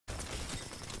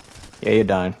Yeah, you're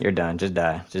done. You're done. Just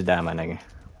die. Just die, my nigga.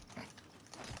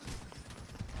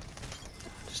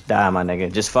 Just die, my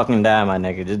nigga. Just fucking die, my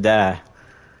nigga. Just die.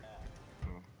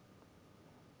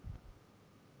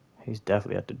 He's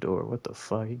definitely at the door. What the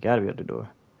fuck? He gotta be at the door.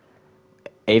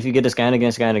 Hey, if you get the scan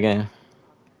again, scan again.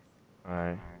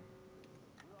 Alright.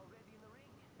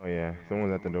 Oh yeah,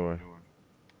 someone's at the door.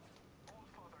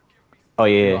 Oh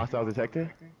Two yeah. hostiles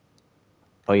detected?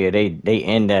 Oh yeah. They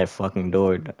in that fucking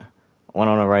door. One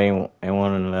on the right and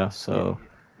one on the left. Yeah. So.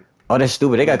 Oh, that's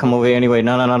stupid. They Yeah, gotta come both over of here them. anyway.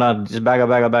 No, no, no, no. Just back up,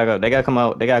 back up, back up. They gotta come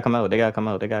out. They gotta come out. They gotta come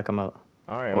out. They gotta come out. They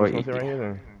gotta come out. Alright, I'm Or just gonna sit right here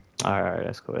then. all right,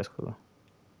 that's cool. That's cool.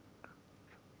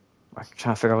 I'm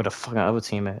trying to figure out where the fucking other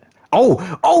team at.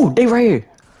 Oh, oh, they right here.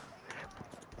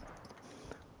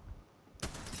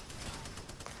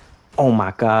 Oh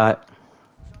my god.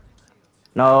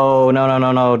 No, no, no,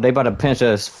 no, no. They about to pinch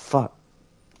us. Fuck.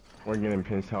 We're getting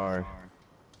pinched hard.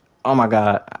 Oh my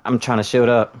god. I'm trying to shield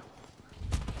up.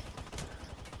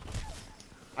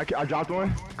 I dropped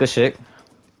one. Good shit.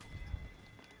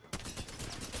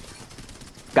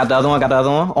 Got the other one. Got the other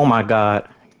one. Oh my god.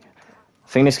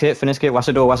 Phoenix kit. Phoenix kit. Watch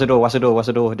the door. Watch the door. Watch the door. Watch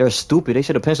the door. They're stupid. They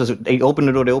should have pinched us. They opened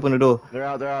the door. They opened the door. They're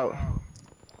out, they're out.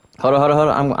 Hold on. Hold on. Hold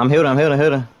on. I'm healing. I'm healing.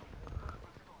 Healing.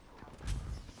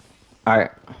 All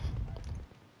right.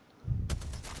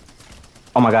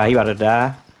 Oh my god. He about to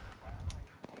die.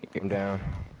 I'm down.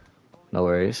 No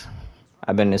worries.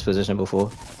 I've been in this position before.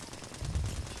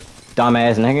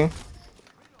 Dumbass nigga.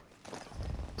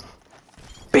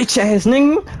 Bitch ass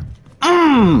nigga.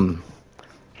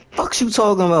 Fuck you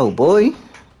talking about, boy?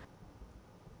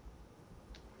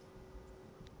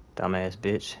 Dumbass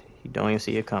bitch. You don't even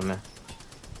see it coming.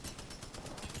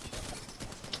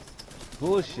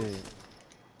 Bullshit.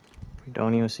 You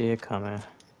don't even see it coming.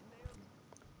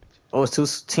 Oh,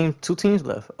 it's two teams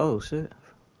left. Oh shit.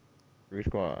 3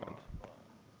 squads.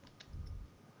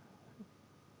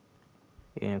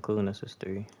 Yeah, including us is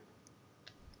 3.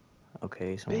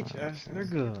 Okay, so Bitch ass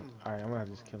nigga. Alright, I'm gonna have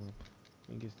to just kill him.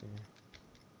 He gets there.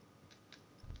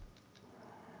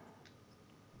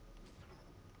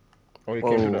 Oh, he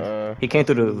came through whoa. the, He came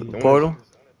through the someone portal?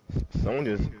 someone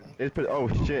just, they just put, oh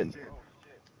shit.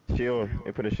 Shield,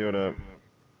 they put a shield up.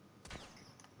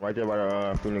 Right there by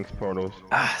the, Phoenix portals.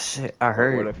 Ah shit, I What the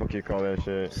heard fuck you call that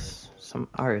shit?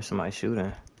 I heard somebody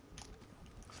shooting.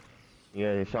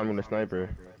 Yeah, he shot me with a sniper.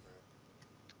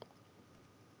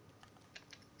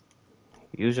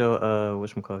 Use your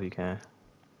whatchamacallit if you can.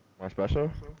 My special?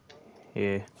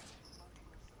 Yeah.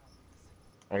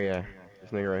 Oh yeah,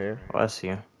 this nigga right here. Oh, I see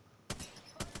him.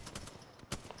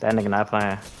 That nigga not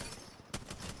playing.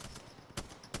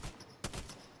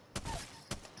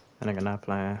 That nigga not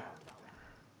playing.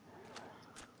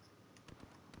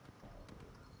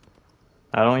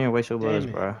 I don't even waste your bullets,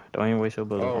 Damn it. bro. Don't even waste your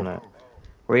bullets on Oh, that.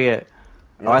 Where you at?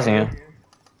 you Oh, I right see him. here?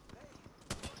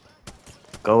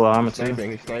 Go armor He's too.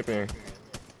 sniping, he's sniping.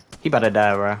 He about to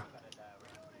die, bro.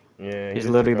 Yeah, he He's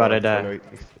just literally took about to off. Oh die. no,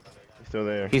 he's still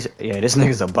there. Yeah, this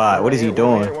nigga's a bot. One What right is he here,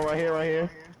 one right doing? here, one right here, right here.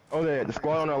 Oh, the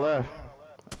squad on our left.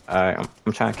 Alright,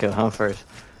 I'm trying to kill him first.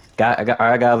 I got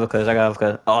avocado. I got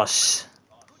avocado. Oh sh.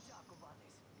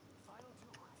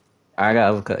 I got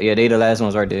avocado. Yeah, they the last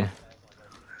ones right there.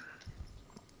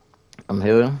 I'm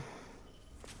healing.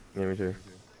 Yeah, me too.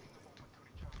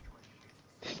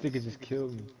 This nigga just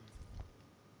killed me.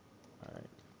 Alright.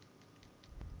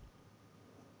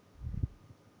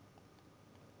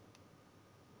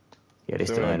 Yeah, they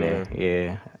Still still in in that there. building.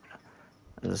 Yeah.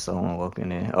 There's someone walking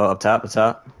there. Oh, up top, up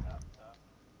top.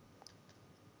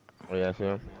 Oh yeah, I see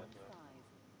him.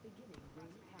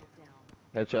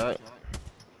 Headshot.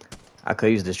 I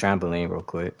could use this trampoline real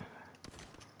quick.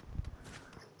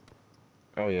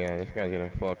 Oh yeah, this guy's getting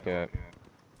fucked up.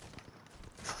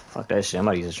 Fuck that shit. I'm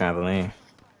about to use this trampoline.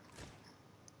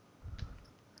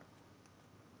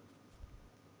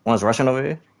 One's rushing over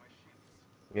here.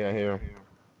 Yeah, I hear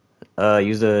him.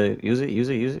 Use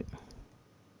it.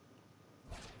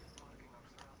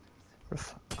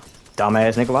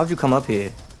 Dumbass nigga, why would you come up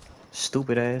here?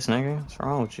 Stupid ass nigga. What's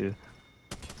wrong with you?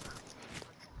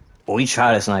 Oh, he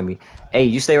tried to snipe me. Hey,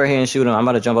 you stay right here and shoot him. I'm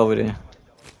about to jump over there.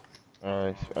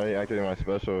 Alright, I activated my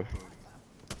special.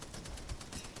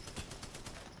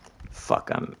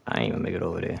 Fuck, I ain't even make it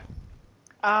over there.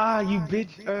 Ah, you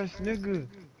bitch ass nigga.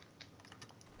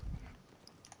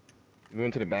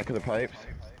 Moving to the back of the pipes.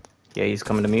 Yeah, he's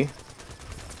coming to me.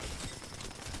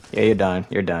 Yeah, you're done.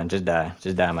 You're done. Just die.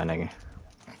 Just die, my nigga.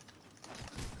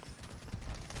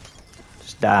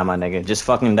 Just die, my nigga. Just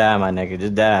fucking die, my nigga.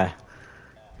 Just die.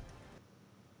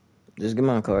 Just get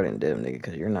my card and dip, nigga,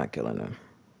 because you're not killing them.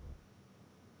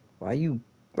 Why you,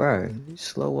 bro? You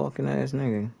slow walking ass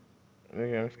nigga.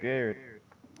 Nigga, I'm scared.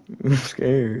 I'm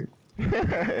scared.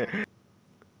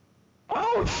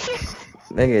 Oh shit!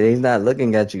 Nigga, he's not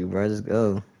looking at you, bro. Just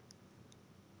go.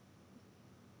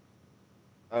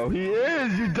 Oh, he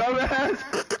is, you dumbass!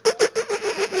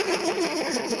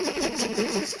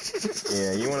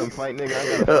 Yeah, you wanna fight, nigga?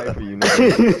 I gotta fight for you,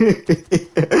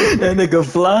 nigga. That nigga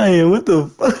flying. What the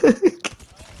fuck?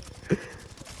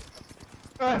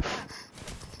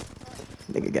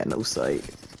 Nigga got no sight.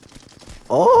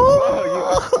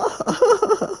 Oh!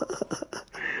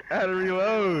 I had to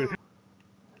reload.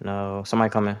 No, somebody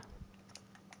coming.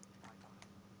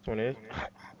 This one is.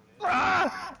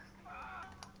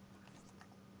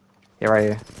 Yeah, right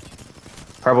here.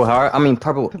 Purple heart. I mean,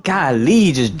 purple. God,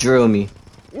 Lee just drilled me.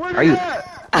 Where Are you you? at?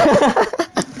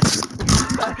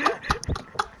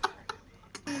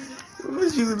 What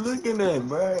was you looking at,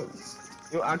 bro?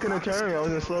 Yo, I couldn't turn. I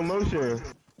was in slow motion.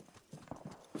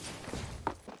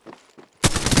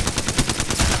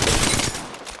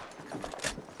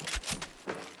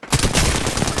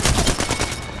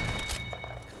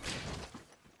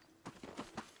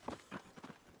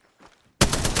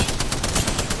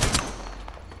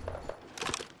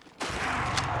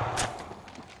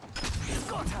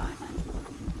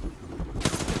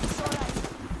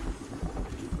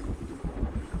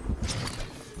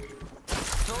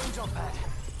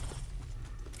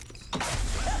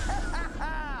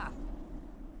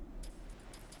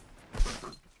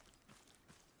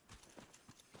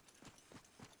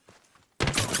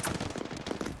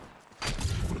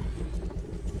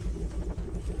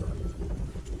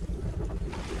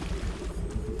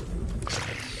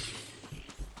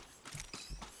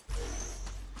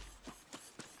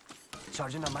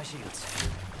 Charging on my shields.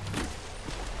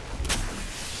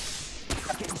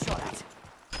 Getting shot at.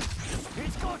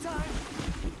 It's go time!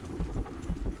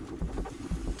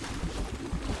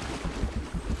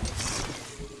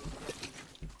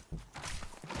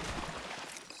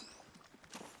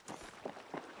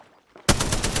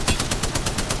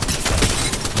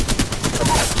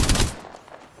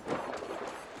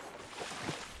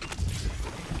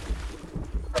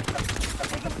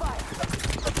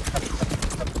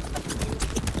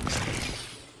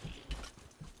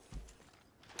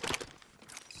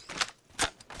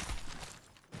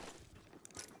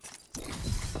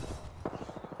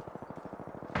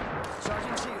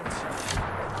 Charging shields.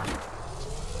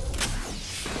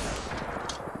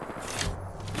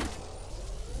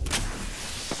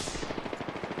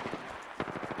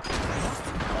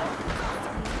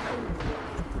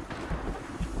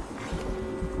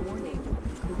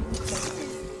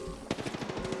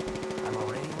 I'm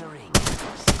already in the ring.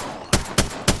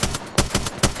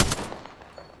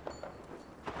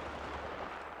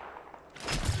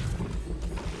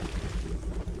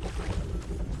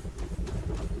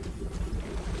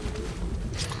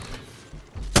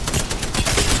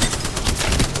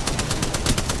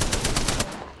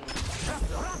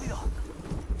 Rápido.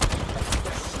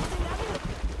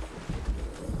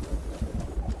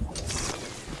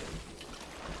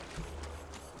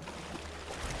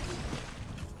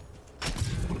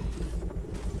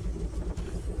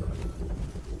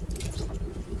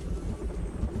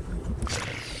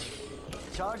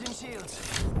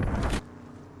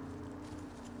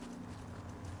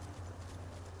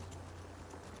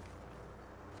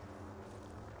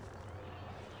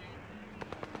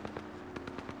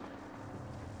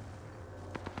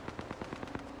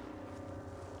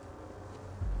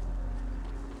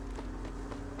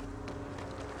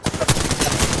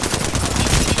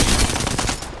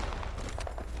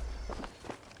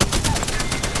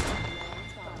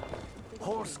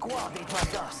 4 squad ate my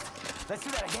dust. Let's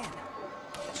do that again.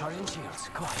 Charging shields.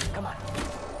 Come on, come on.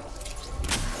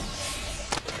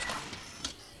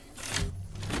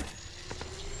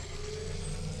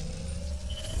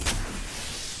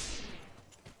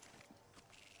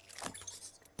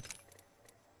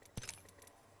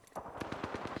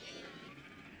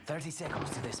 "30 seconds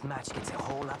to this match gets a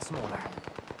whole lot smaller."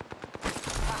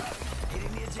 Ah,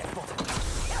 hitting the eject button.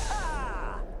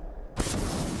 Yeah!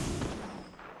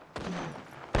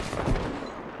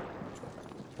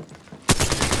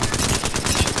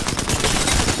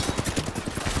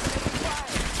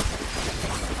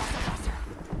 Faster.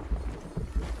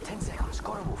 10 seconds,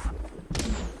 gotta move.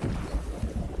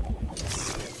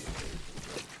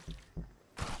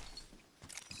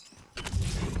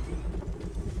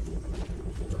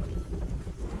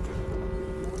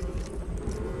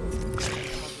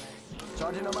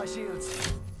 Charging on my shields.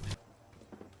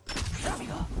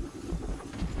 Rápido.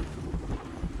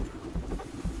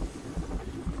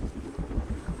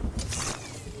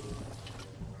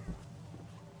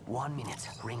 "1 minute.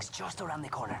 Ring's just around the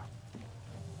corner."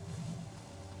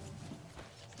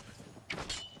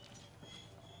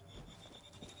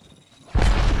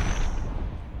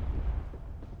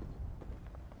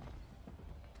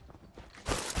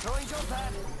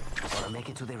 I'll make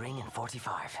it to the ring in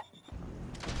 45.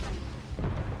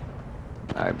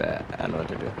 Alright, bad. I know what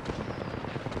to do.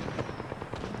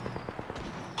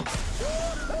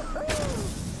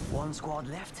 One squad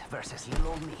left versus little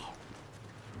old me.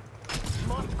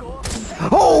 Must go.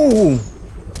 Oh!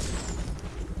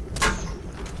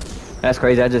 That's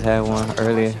crazy. I just had one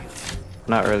earlier.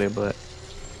 Not earlier, but,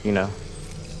 you know.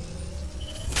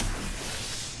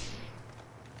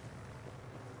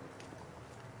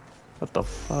 What the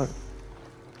fuck?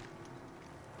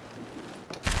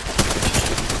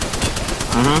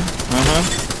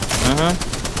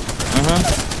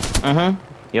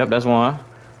 Yep, that's one.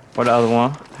 Where the other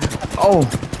one? Oh!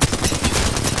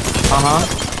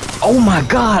 Oh my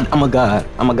god! I'm a god.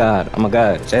 I'm a god. I'm a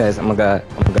god. Chaz, I'm a god.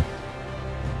 I'm a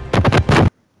god.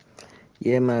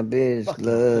 Yeah, my bitch Fuck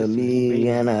love pussy, me baby.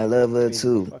 and I love her Baby,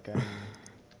 too. fuck outta here.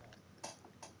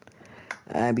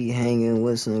 I be hanging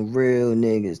with some real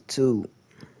niggas too.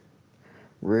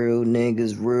 Real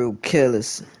niggas, real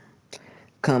killers.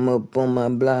 Come up on my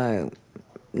block,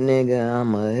 nigga,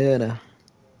 I'm a hitter.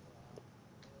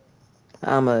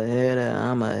 I'm a hitter,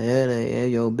 I'm a hitter. Yeah,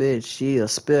 yo, bitch, she a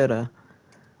spitter.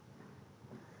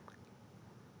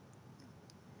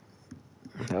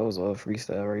 That was all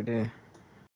freestyle right there.